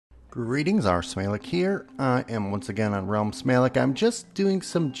Greetings, RealmSmalec here. I am once again on RealmSmalec. I'm just doing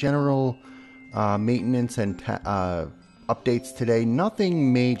some general maintenance and updates today.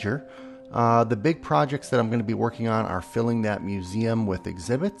 Nothing major. The big projects that I'm going to be working on are filling that museum with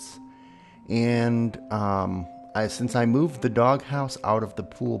exhibits. And since I moved the doghouse out of the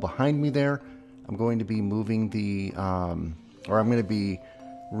pool behind me there, I'm going to be moving I'm going to be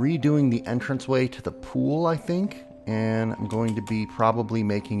redoing the entranceway to the pool, I think. And I'm going to be probably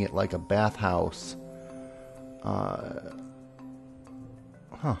making it like a bathhouse. I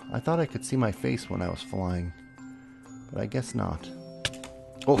thought I could see my face when I was flying, but I guess not.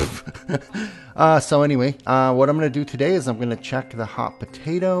 Oh, so anyway, what I'm going to do today is I'm going to check the hot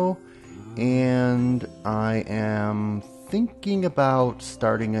potato, and I am thinking about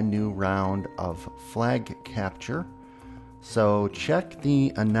starting a new round of flag capture. So check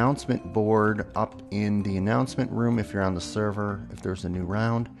the announcement board up in the announcement room if you're on the server, if there's a new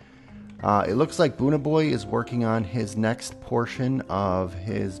round. It looks like Boonaboy is working on his next portion of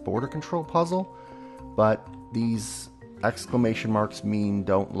his border control puzzle, but these exclamation marks mean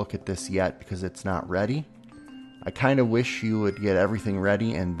don't look at this yet because it's not ready. I kind of wish you would get everything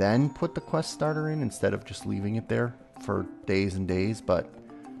ready and then put the quest starter in instead of just leaving it there for days and days, but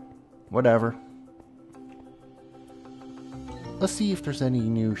whatever. Let's see if there's any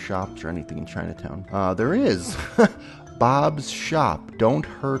new shops or anything in Chinatown. There is. Bob's Shop. Don't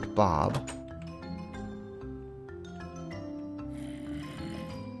hurt Bob.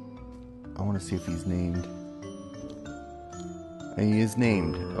 I want to see if he's named. And he is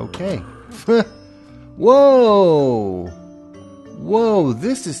named. Okay. Whoa! Whoa,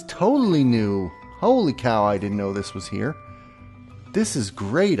 this is totally new. Holy cow, I didn't know this was here. This is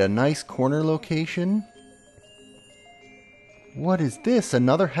great. A nice corner location. What is this?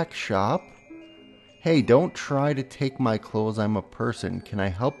 Another hex shop? Hey, don't try to take my clothes. I'm a person. Can I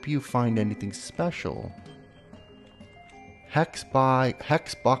help you find anything special? Hex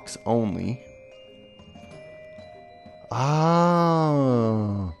bucks only.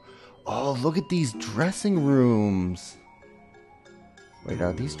 Oh. Oh, look at these dressing rooms. Wait,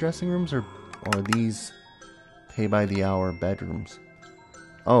 are these dressing rooms or are these pay by the hour bedrooms?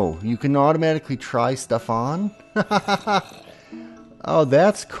 Oh, you can automatically try stuff on? Oh,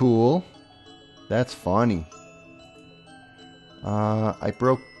 that's cool. That's funny. I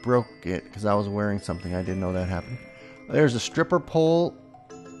broke it because I was wearing something. I didn't know that happened. There's a stripper pole.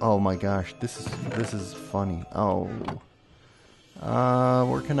 Oh my gosh, this is funny. Oh.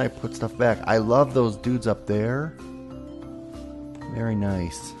 Where can I put stuff back? I love those dudes up there. Very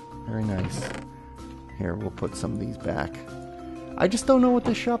nice. Very nice. Here, we'll put some of these back. I just don't know what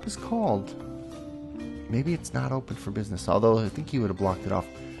this shop is called. Maybe it's not open for business, although I think he would have blocked it off.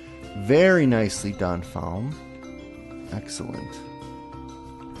 Very nicely done, Faum. Excellent.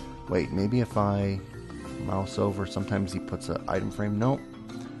 Wait, maybe if I mouse over, sometimes he puts an item frame. Nope.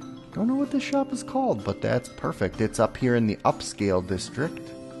 Don't know what this shop is called, but that's perfect. It's up here in the upscale district.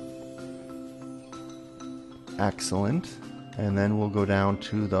 Excellent. And then we'll go down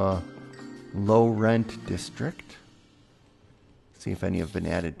to the low rent district. See if any have been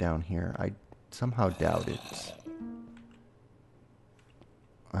added down here. I somehow doubt it.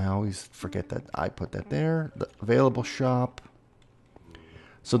 I always forget that I put that there. The available shop.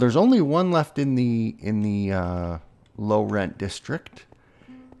 So there's only one left in the low rent district.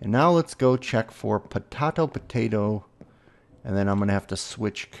 And now let's go check for potato. And then I'm going to have to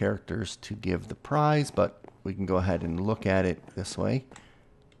switch characters to give the prize, but we can go ahead and look at it this way.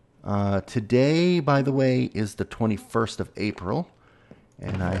 Today, by the way, is the 21st of April.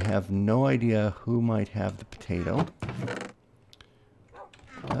 And I have no idea who might have the potato.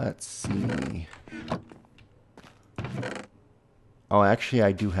 Let's see. Oh, actually,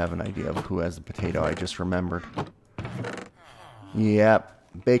 I do have an idea of who has the potato. I just remembered.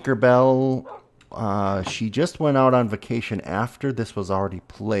 Yep. Baker Bell. She just went out on vacation after this was already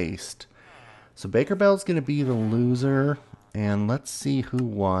placed. So Baker Bell's going to be the loser. And let's see who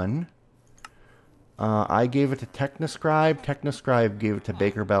won. I gave it to Technoscribe. Technoscribe gave it to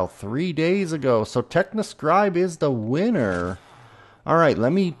Baker Bell 3 days ago. So Technoscribe is the winner. Alright,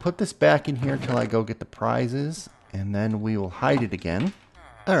 let me put this back in here until I go get the prizes. And then we will hide it again.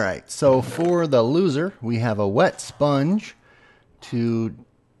 Alright, so for the loser, we have a wet sponge to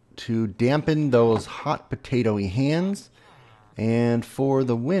dampen those hot potato-y hands. And for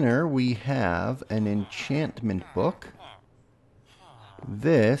the winner, we have an enchantment book.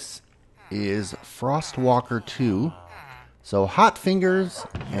 This is Frostwalker 2. So hot fingers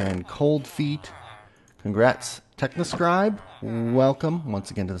and cold feet. Congrats, Technoscribe. Welcome once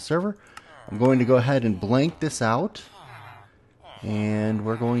again to the server. I'm going to go ahead and blank this out. And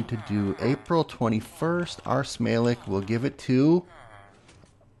we're going to do April 21st. RealmSmalec will give it to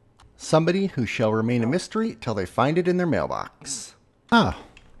somebody who shall remain a mystery till they find it in their mailbox. Ah,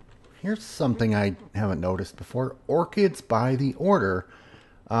 here's something I haven't noticed before. Orchids by the order.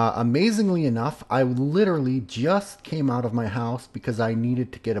 Amazingly enough, I literally just came out of my house because I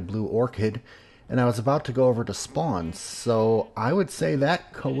needed to get a blue orchid, and I was about to go over to spawn. So I would say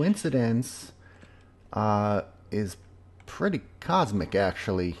that coincidence is pretty cosmic,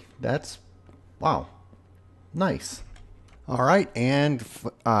 actually. That's, wow, nice. All right, and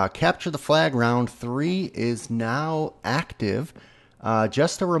Capture the Flag round 3 is now active.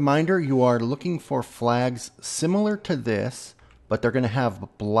 Just a reminder, you are looking for flags similar to this, but they're going to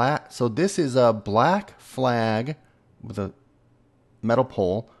have black. So this is a black flag with a metal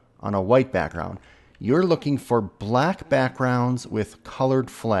pole on a white background. You're looking for black backgrounds with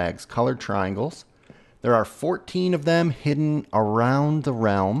colored flags, colored triangles. There are 14 of them hidden around the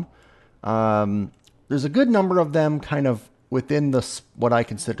realm. There's a good number of them kind of within what I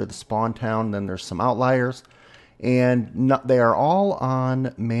consider the spawn town. Then there's some outliers. And they are all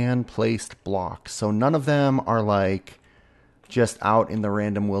on man-placed blocks. So none of them are like just out in the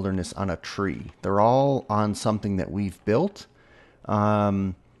random wilderness on a tree. They're all on something that we've built. There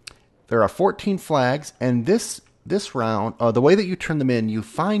are 14 flags, and this round, the way that you turn them in, you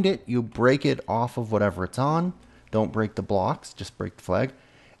find it, you break it off of whatever it's on. Don't break the blocks, just break the flag.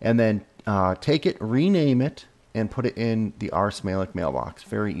 And then take it, rename it, and put it in the RealmSmalec mailbox.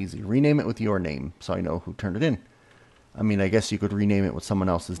 Very easy. Rename it with your name so I know who turned it in. I mean, I guess you could rename it with someone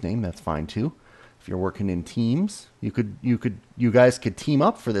else's name. That's fine too. If you're working in teams, you guys could team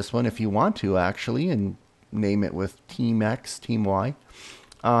up for this one if you want to, actually, and name it with Team X, Team Y.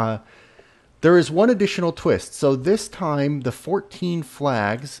 There is one additional twist. So this time, the 14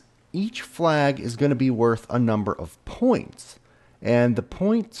 flags, each flag is going to be worth a number of points. And the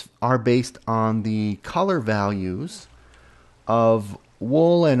points are based on the color values of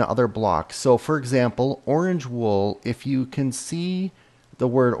wool and other blocks. So for example, orange wool, if you can see the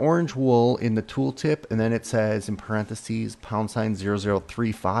word orange wool in the tooltip, and then it says in parentheses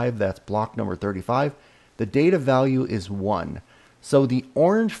 #0035, that's block number 35, the data value is 1. So the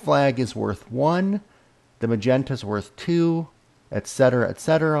orange flag is worth 1, the magenta is worth 2, etc.,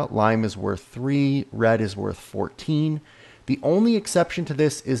 etc. Lime is worth 3, red is worth 14. The only exception to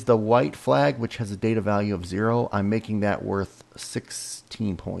this is the white flag, which has a data value of 0. I'm making that worth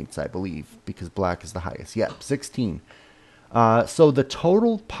 16 points, I believe, because black is the highest. Yep, 16. So the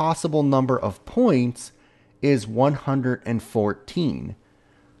total possible number of points is 114.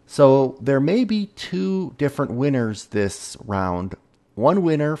 So there may be 2 different winners this round. One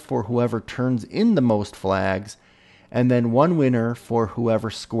winner for whoever turns in the most flags, and then one winner for whoever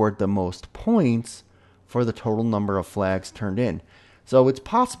scored the most points for the total number of flags turned in. So it's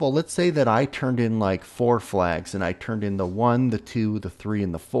possible, let's say that I turned in like 4 flags, and I turned in the 1, the 2, the 3,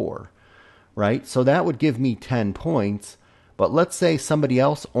 and the 4, right? So that would give me 10 points. But let's say somebody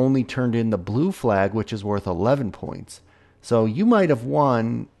else only turned in the blue flag, which is worth 11 points. So you might have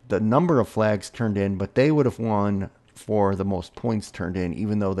won the number of flags turned in, but they would have won for the most points turned in,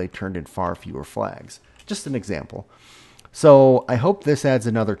 even though they turned in far fewer flags. Just an example. So I hope this adds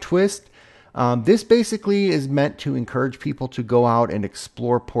another twist. This basically is meant to encourage people to go out and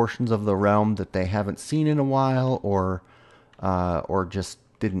explore portions of the realm that they haven't seen in a while, or just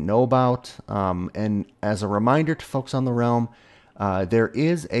didn't know about. And as a reminder to folks on the realm, there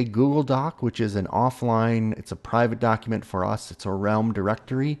is a Google Doc, which is an offline, it's a private document for us. It's a realm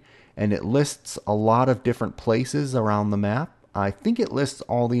directory, and it lists a lot of different places around the map. I think it lists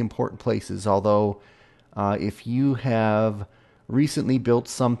all the important places, although if you have recently built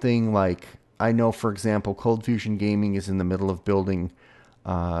something like, I know, for example, Cold Fusion Gaming is in the middle of building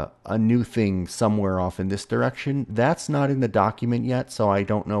a new thing somewhere off in this direction. That's not in the document yet, so I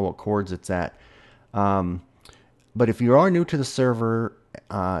don't know what chords it's at. But if you are new to the server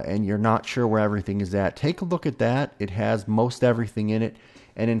and you're not sure where everything is at, take a look at that. It has most everything in it.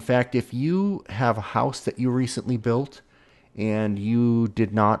 And in fact, if you have a house that you recently built and you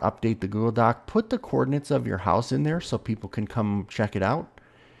did not update the Google Doc, put the coordinates of your house in there so people can come check it out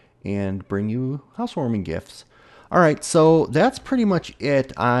and bring you housewarming gifts. All right, so that's pretty much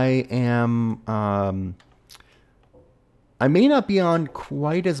it. I may not be on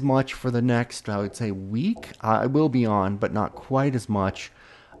quite as much for the next, I would say, week. I will be on, but not quite as much,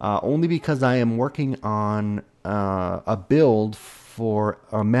 only because I am working on a map build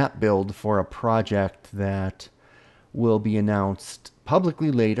for a project that will be announced publicly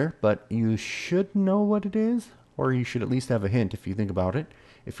later, but you should know what it is, or you should at least have a hint if you think about it.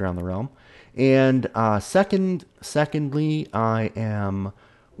 if you're on the Realm. And secondly, I am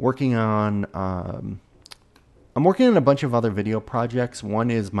working on I'm working on a bunch of other video projects. One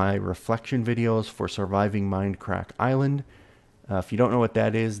is my reflection videos for surviving Mindcrack Island. If you don't know what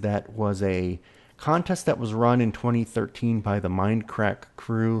that is, that was a contest that was run in 2013 by the Mindcrack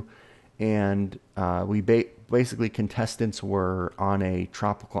crew, and basically contestants were on a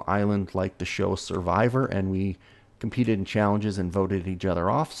tropical island like the show Survivor, and we competed in challenges and voted each other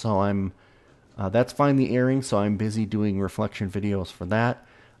off. So that's finally airing, so I'm busy doing reflection videos for that.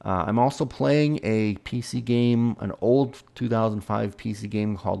 I'm also playing a PC game, an old 2005 PC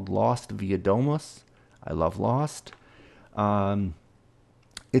game called Lost Via Domus. I love Lost.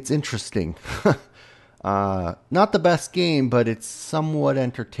 It's interesting. Not the best game, but it's somewhat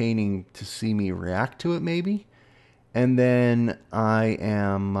entertaining to see me react to it, maybe. And then I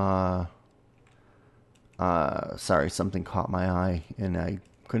am... sorry, something caught my eye, and I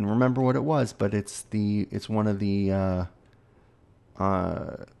couldn't remember what it was, but it's one of the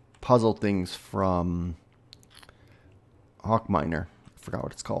puzzle things from Hawkminer. I forgot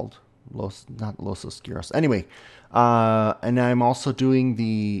what it's called. Not Los Oscuros. Anyway, and I'm also doing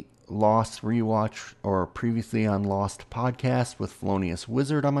the Lost Rewatch, or previously on Lost podcast with Felonious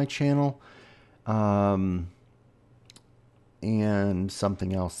Wizard on my channel. And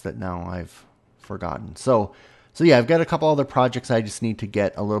something else that now I've forgotten. So yeah, I've got a couple other projects I just need to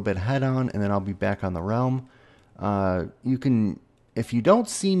get a little bit ahead on, and then I'll be back on the Realm. You can, if you don't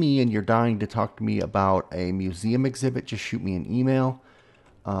see me and you're dying to talk to me about a museum exhibit, just shoot me an email,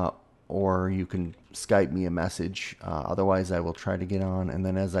 or you can Skype me a message. Otherwise, I will try to get on. And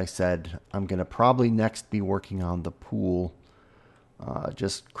then, as I said, I'm going to probably next be working on the pool,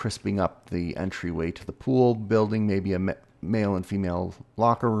 just crisping up the entryway to the pool, building maybe a male and female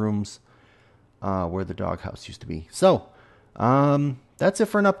locker rooms where the doghouse used to be. So that's it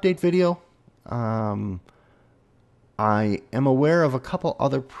for an update video. I am aware of a couple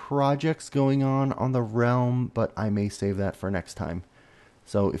other projects going on the Realm, but I may save that for next time.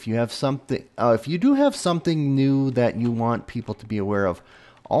 So if you have something, if you do have something new that you want people to be aware of,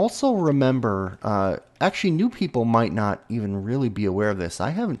 also remember, actually new people might not even really be aware of this. I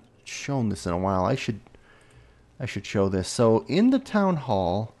haven't shown this in a while. I should show this. So in the town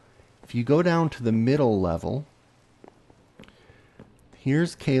hall, if you go down to the middle level,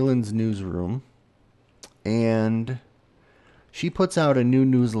 here's Kaylin's newsroom, and she puts out a new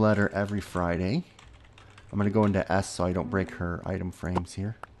newsletter every Friday. I'm going to go into S so I don't break her item frames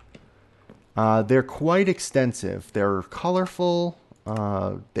here. They're quite extensive. They're colorful.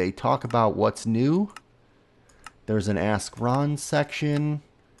 They talk about what's new. There's an Ask Ron section.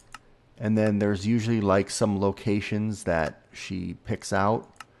 And then there's usually like some locations that she picks out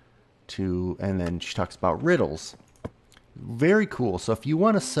to, and then she talks about riddles. Very cool. So if you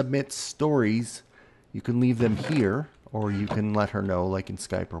want to submit stories, you can leave them here, or you can let her know, like in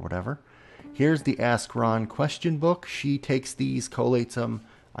Skype or whatever. Here's the Ask Ron question book. She takes these, collates them.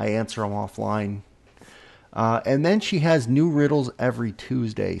 I answer them offline. And then she has new riddles every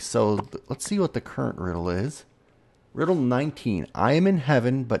Tuesday. So let's see what the current riddle is. Riddle 19. I am in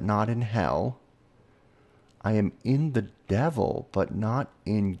heaven, but not in hell. I am in the devil, but not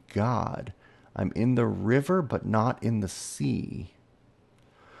in God. I'm in the river, but not in the sea.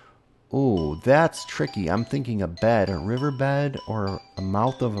 Oh, that's tricky. I'm thinking a bed, a riverbed, or a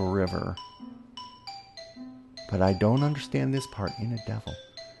mouth of a river. But I don't understand this part. In a devil.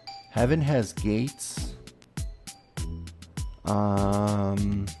 Heaven has gates.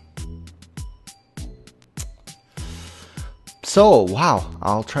 So, wow,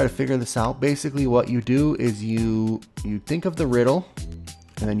 I'll try to figure this out. Basically, what you do is you think of the riddle,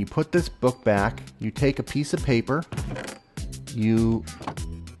 and then you put this book back. You take a piece of paper. These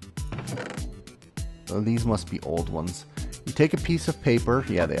must be old ones. You take a piece of paper.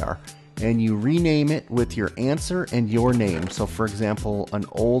 Yeah, they are. And you rename it with your answer and your name. So, for example, an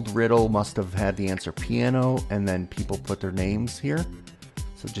old riddle must have had the answer piano, and then people put their names here.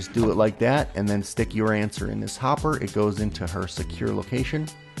 So just do it like that, and then stick your answer in this hopper. It goes into her secure location.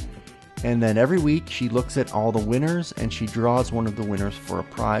 And then every week, she looks at all the winners, and she draws one of the winners for a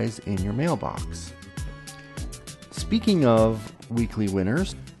prize in your mailbox. Speaking of weekly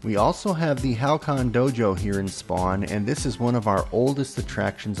winners, we also have the Halcon Dojo here in Spawn, and this is one of our oldest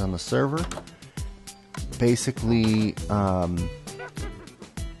attractions on the server. Basically, there's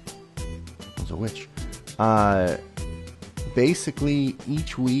a witch. Basically,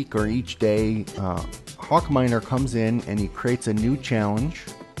 each week or each day, Hawkminer comes in and he creates a new challenge.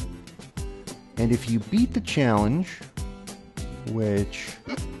 And if you beat the challenge, which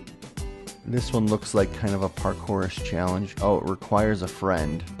This one looks like kind of a parkourish challenge. Oh, it requires a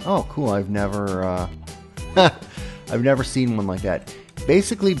friend. Oh, cool. I've never seen one like that.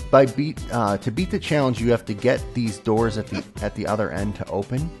 Basically, to beat the challenge, you have to get these doors at the other end to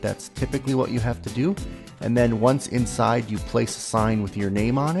open. That's typically what you have to do. And then once inside, you place a sign with your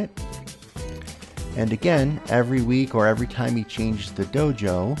name on it. And again, every week or every time he changes the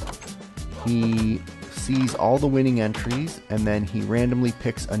dojo, he sees all the winning entries, and then he randomly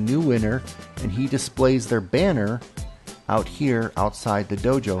picks a new winner, and he displays their banner out here outside the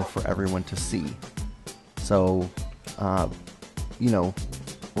dojo for everyone to see. So, you know,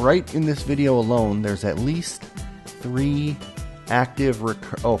 right in this video alone, there's at least 4 active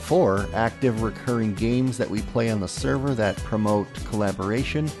recurring games that we play on the server that promote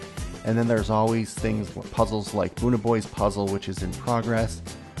collaboration. And then there's always puzzles like Boona Boy's puzzle, which is in progress.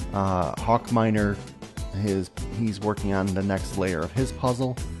 Hawkminer, he's working on the next layer of his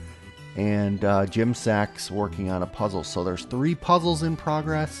puzzle. And Jim Sack's working on a puzzle. So there's 3 puzzles in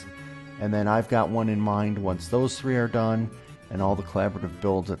progress. And then I've got one in mind once those 3 are done, and all the collaborative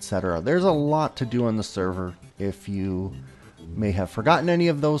builds, etc. There's a lot to do on the server. If you may have forgotten any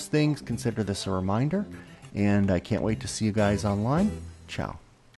of those things, consider this a reminder. And I can't wait to see you guys online. Ciao.